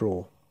there's a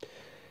draw.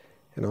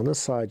 And on the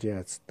side here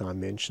it's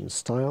dimension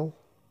style.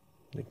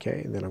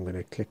 Okay, and then I'm going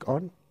to click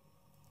on.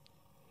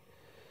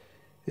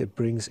 It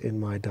brings in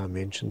my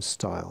dimension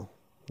style.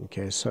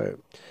 Okay, so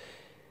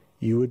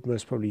you would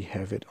most probably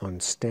have it on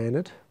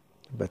standard,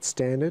 but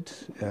standard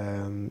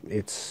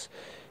it's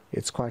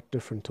quite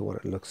different to what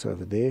it looks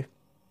over there.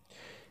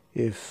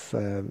 If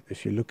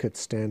you look at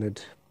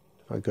standard,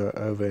 if I go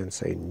over and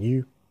say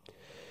new,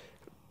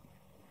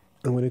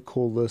 I'm going to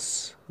call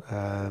this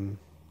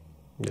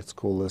let's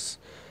call this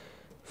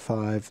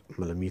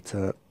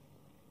 5mm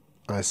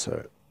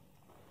ISO.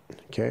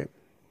 Okay,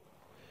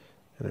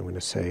 and I'm going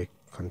to say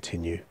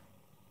continue.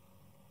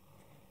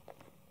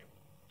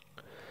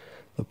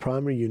 The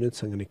primary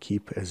units I'm going to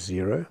keep as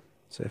 0.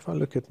 So if I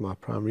look at my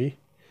primary,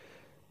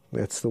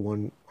 that's the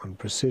one on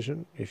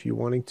precision. If you're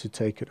wanting to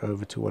take it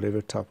over to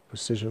whatever type of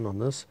precision on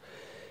this,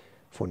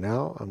 for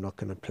now I'm not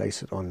going to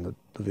place it on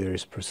the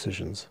various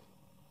precisions.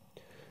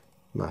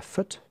 My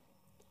fit,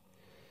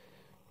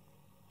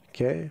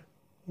 okay,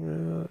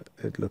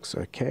 it looks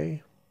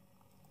okay.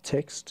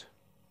 Text,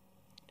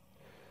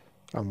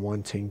 I'm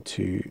wanting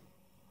to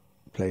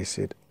place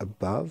it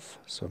above,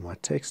 so my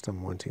text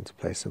I'm wanting to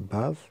place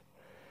above.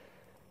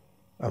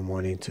 I'm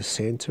wanting to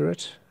center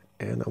it,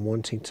 and I'm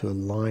wanting to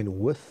align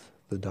with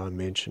the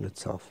dimension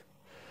itself.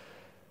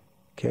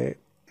 Okay,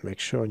 make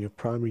sure on your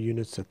primary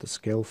units that the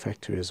scale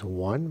factor is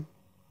 1.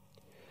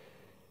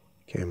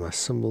 Okay, my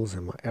symbols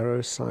and my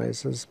arrow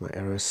sizes. My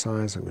arrow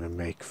size I'm going to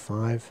make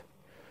 5.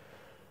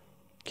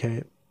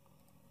 Okay.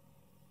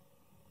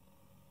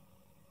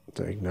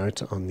 Take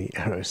note on the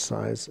arrow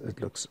size. It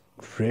looks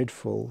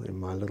dreadful in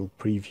my little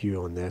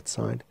preview on that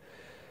side.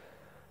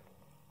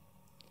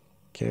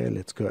 Okay,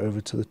 let's go over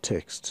to the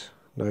text.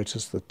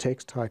 Notice the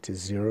text height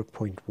is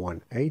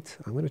 0.18.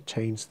 I'm going to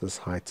change this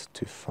height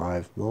to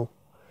 5 mil.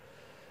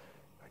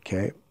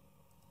 Okay,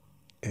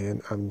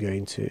 and I'm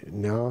going to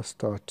now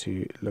start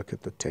to look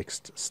at the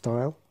text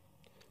style.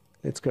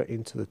 Let's go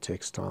into the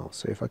text style.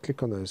 So if I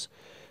click on those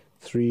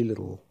 3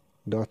 little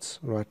dots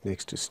right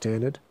next to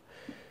standard,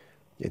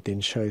 it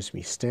then shows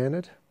me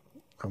standard.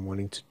 I'm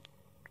wanting to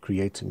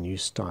create a new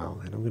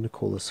style, and I'm going to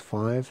call this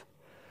 5mm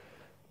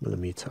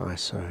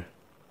ISO.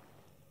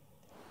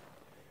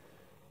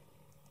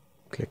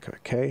 Click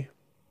OK.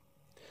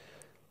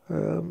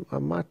 I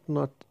might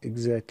not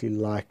exactly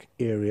like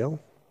Arial.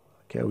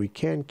 Okay, we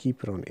can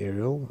keep it on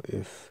Arial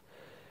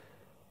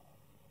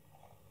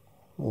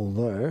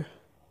although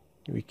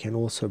we can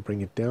also bring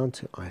it down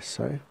to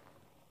ISO.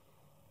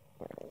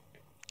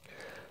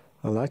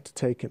 I like to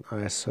take an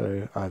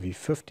ISO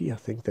IV50. I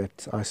think that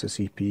ISO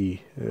CP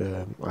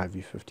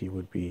IV50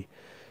 would be,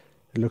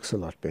 it looks a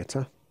lot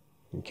better.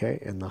 Okay,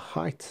 and the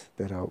height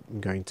that I'm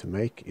going to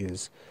make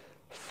is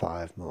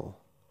 5 mil.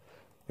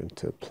 I'm going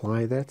to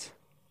apply that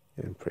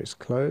and press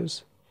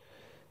close.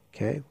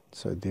 Okay,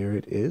 so there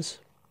it is.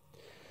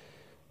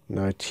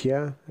 Note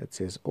here, it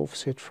says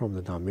offset from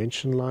the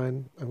dimension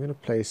line. I'm going to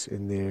place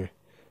in there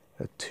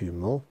a 2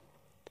 mil.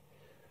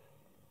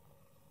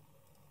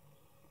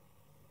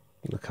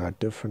 Look how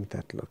different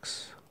that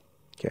looks.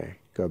 Okay,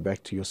 go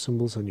back to your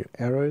symbols and your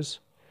arrows.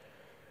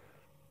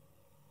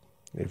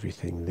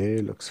 Everything there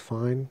looks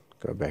fine.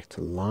 Go back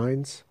to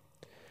lines.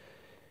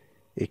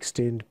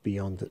 Extend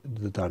beyond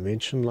the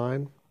dimension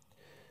line.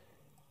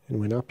 And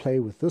when I play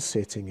with this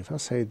setting, if I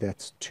say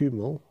that's 2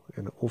 mil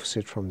and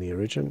offset from the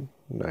origin,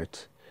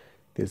 note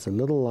there's a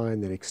little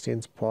line that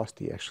extends past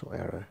the actual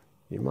arrow.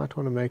 You might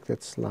want to make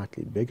that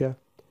slightly bigger.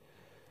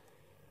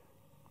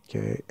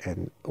 Okay,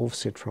 and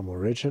offset from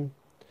origin,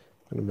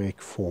 I'm going to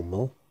make 4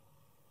 mil.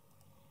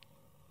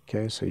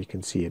 Okay, so you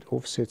can see it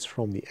offsets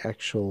from the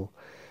actual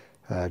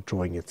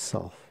drawing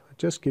itself. It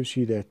just gives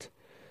you that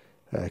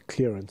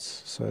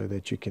clearance so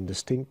that you can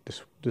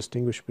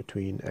distinguish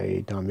between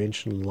a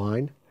dimension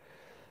line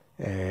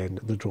and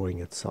the drawing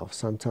itself.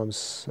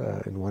 Sometimes,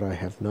 in what I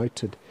have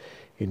noted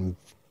in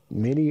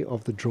many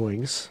of the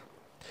drawings,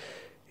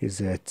 is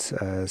that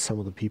some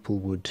of the people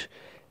would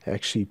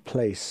actually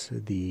place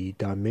the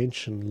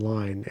dimension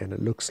line and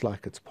it looks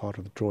like it's part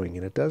of the drawing,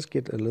 and it does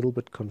get a little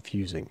bit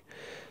confusing.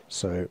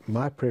 So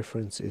my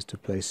preference is to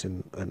place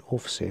in an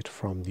offset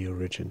from the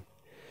origin.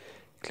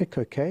 Click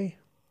OK.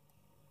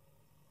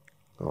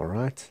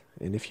 Alright,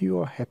 and if you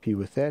are happy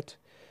with that,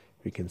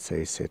 we can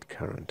say set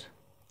current.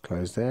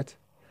 Close that.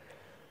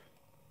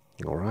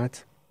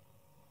 Alright.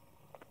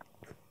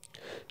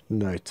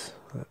 Note,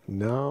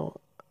 now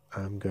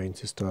I'm going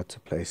to start to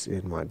place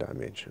in my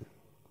dimension.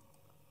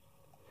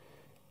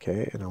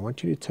 Okay, and I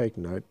want you to take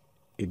note,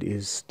 it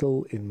is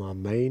still in my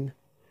main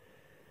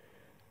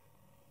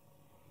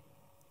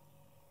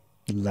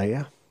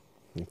layer.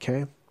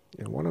 Okay,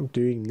 and what I'm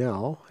doing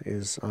now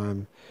is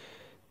I'm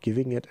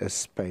giving it a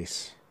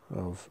space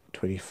of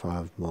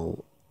 25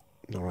 mil.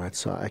 Alright,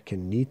 so I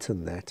can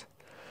neaten that.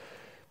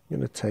 I'm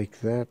going to take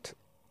that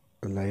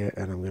layer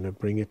and I'm going to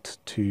bring it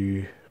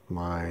to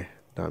my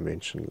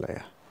dimension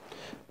layer.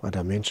 My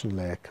dimension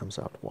layer comes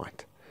out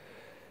white.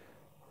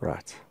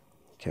 Right,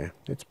 okay,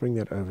 let's bring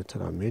that over to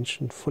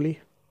dimension fully.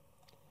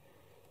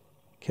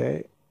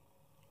 Okay,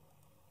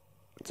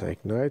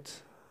 take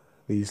note,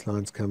 these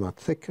lines come out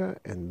thicker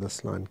and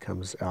this line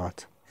comes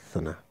out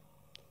thinner.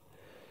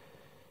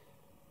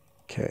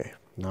 Okay,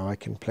 now I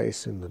can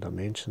place in the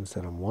dimensions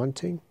that I'm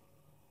wanting.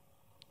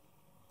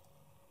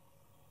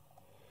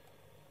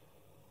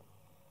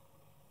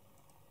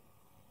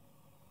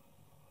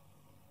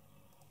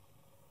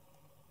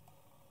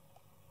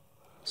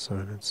 So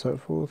on and so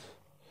forth.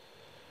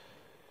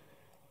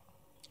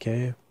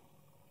 Okay.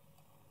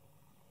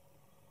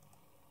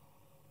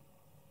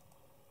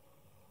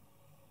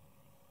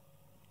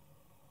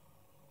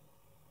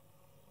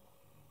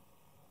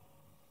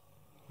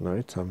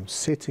 Note, I'm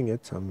setting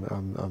it,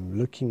 I'm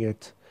looking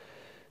at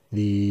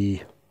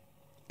the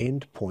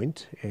end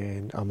point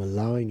and I'm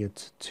allowing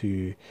it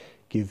to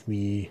give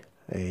me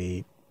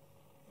a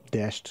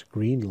dashed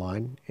green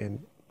line,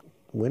 and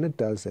when it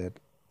does that,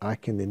 I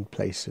can then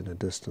place in a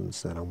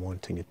distance that I'm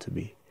wanting it to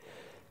be.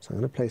 So I'm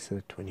going to place it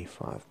at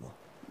 25 mil.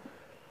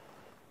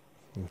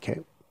 Okay.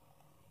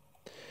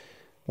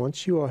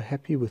 Once you are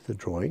happy with the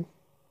drawing,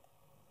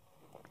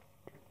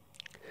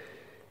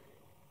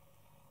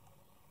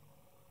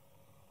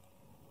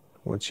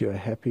 once you are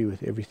happy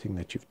with everything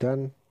that you've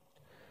done,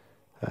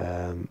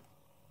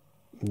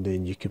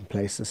 then you can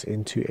place this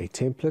into a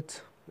template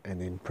and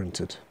then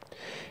print it.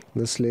 In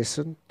this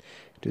lesson,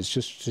 it is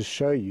just to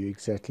show you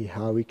exactly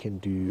how we can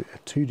do a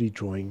 2D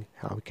drawing,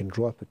 how we can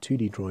draw up a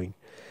 2D drawing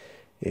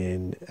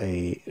in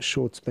a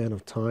short span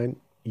of time,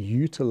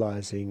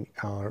 utilizing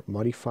our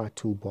modify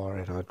toolbar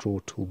and our draw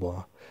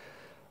toolbar,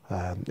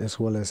 as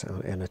well as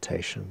our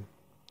annotation.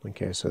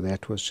 Okay, so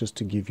that was just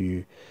to give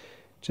you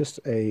just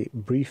a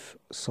brief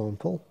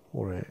sample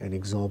or an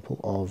example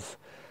of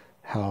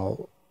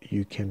how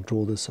you can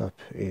draw this up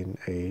in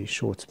a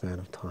short span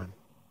of time.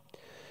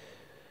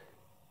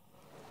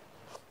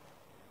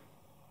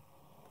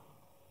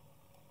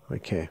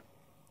 Okay,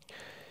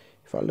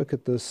 if I look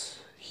at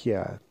this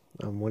here,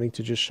 I'm wanting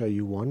to just show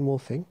you one more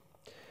thing.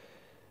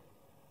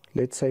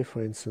 Let's say,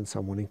 for instance,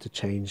 I'm wanting to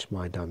change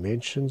my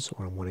dimensions,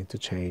 or I'm wanting to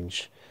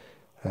change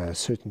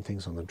certain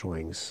things on the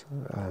drawings.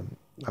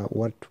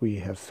 What we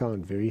have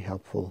found very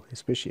helpful,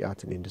 especially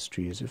out in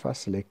industry, is if I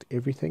select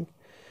everything,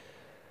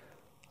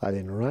 I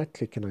then right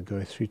click and I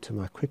go through to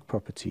my quick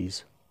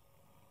properties.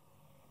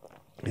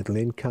 It'll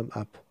then come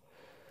up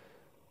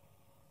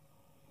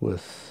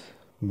with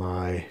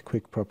my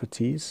quick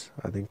properties.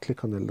 I then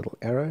click on the little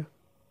arrow.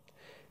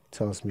 It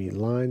tells me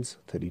lines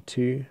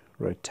 32,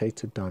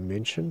 rotated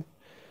dimension.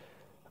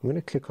 I'm going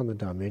to click on the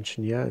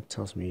dimension here. It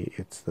tells me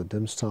it's the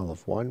dim style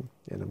of 1,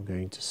 and I'm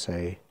going to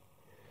say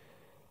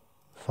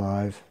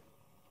 5.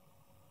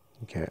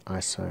 Okay,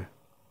 ISO.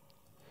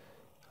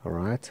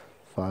 Alright,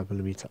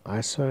 5mm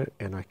ISO,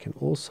 and I can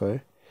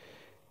also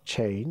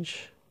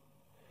change.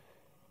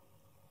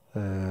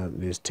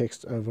 There's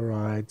text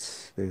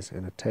overrides, there's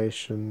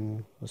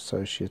annotation,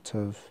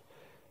 associative,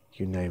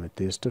 you name it.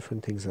 There's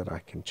different things that I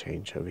can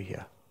change over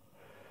here.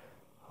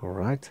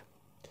 Alright.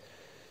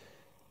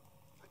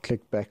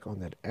 click back on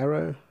that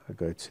arrow, I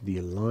go to the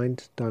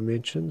aligned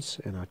dimensions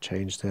and I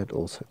change that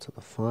also to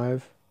the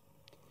 5.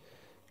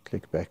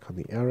 Click back on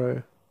the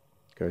arrow,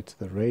 go to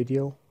the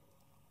radial,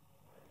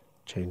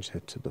 change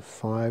that to the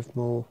 5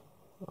 mil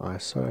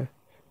ISO,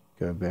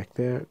 go back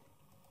there,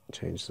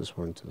 change this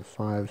one to the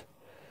 5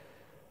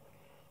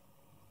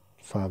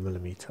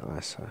 millimeter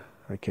ISO.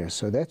 Okay,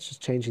 so that's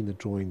just changing the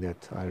drawing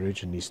that I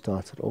originally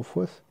started off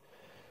with.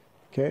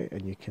 Okay,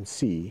 and you can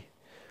see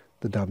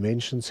the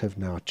dimensions have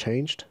now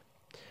changed.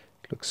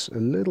 It looks a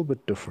little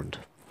bit different.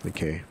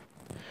 Okay,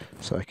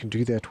 so I can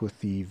do that with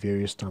the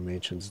various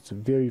dimensions. It's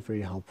very,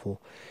 very helpful,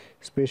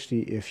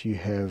 especially if you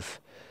have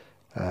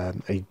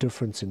a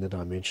difference in the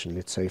dimension.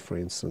 Let's say, for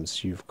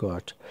instance, you've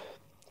got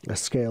a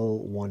scale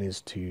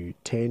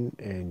 1:10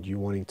 and you're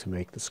wanting to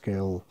make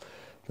the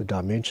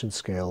dimension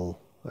scale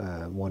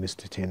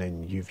 1:10,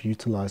 and you've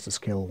utilized the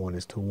scale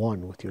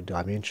 1:1 with your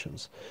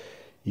dimensions.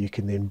 You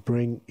can then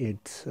bring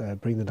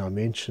the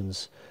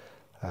dimensions,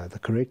 the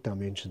correct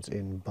dimensions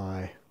in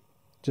by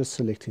just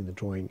selecting the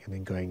drawing and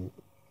then going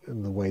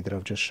in the way that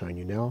I've just shown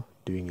you now,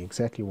 doing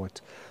exactly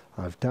what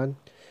I've done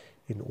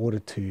in order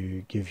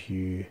to give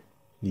you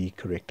the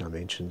correct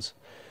dimensions.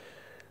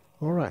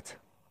 All right.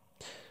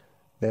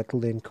 That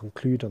will then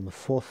conclude on the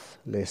 4th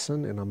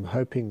lesson, and I'm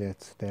hoping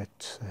that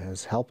that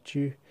has helped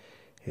you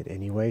in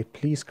any way.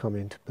 Please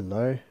comment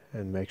below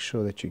and make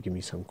sure that you give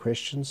me some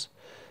questions.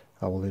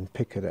 I will then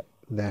pick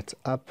that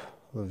up,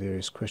 the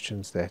various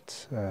questions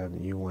that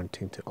you're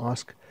wanting to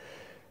ask.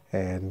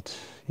 And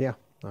yeah,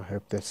 I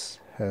hope this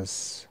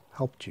has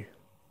helped you.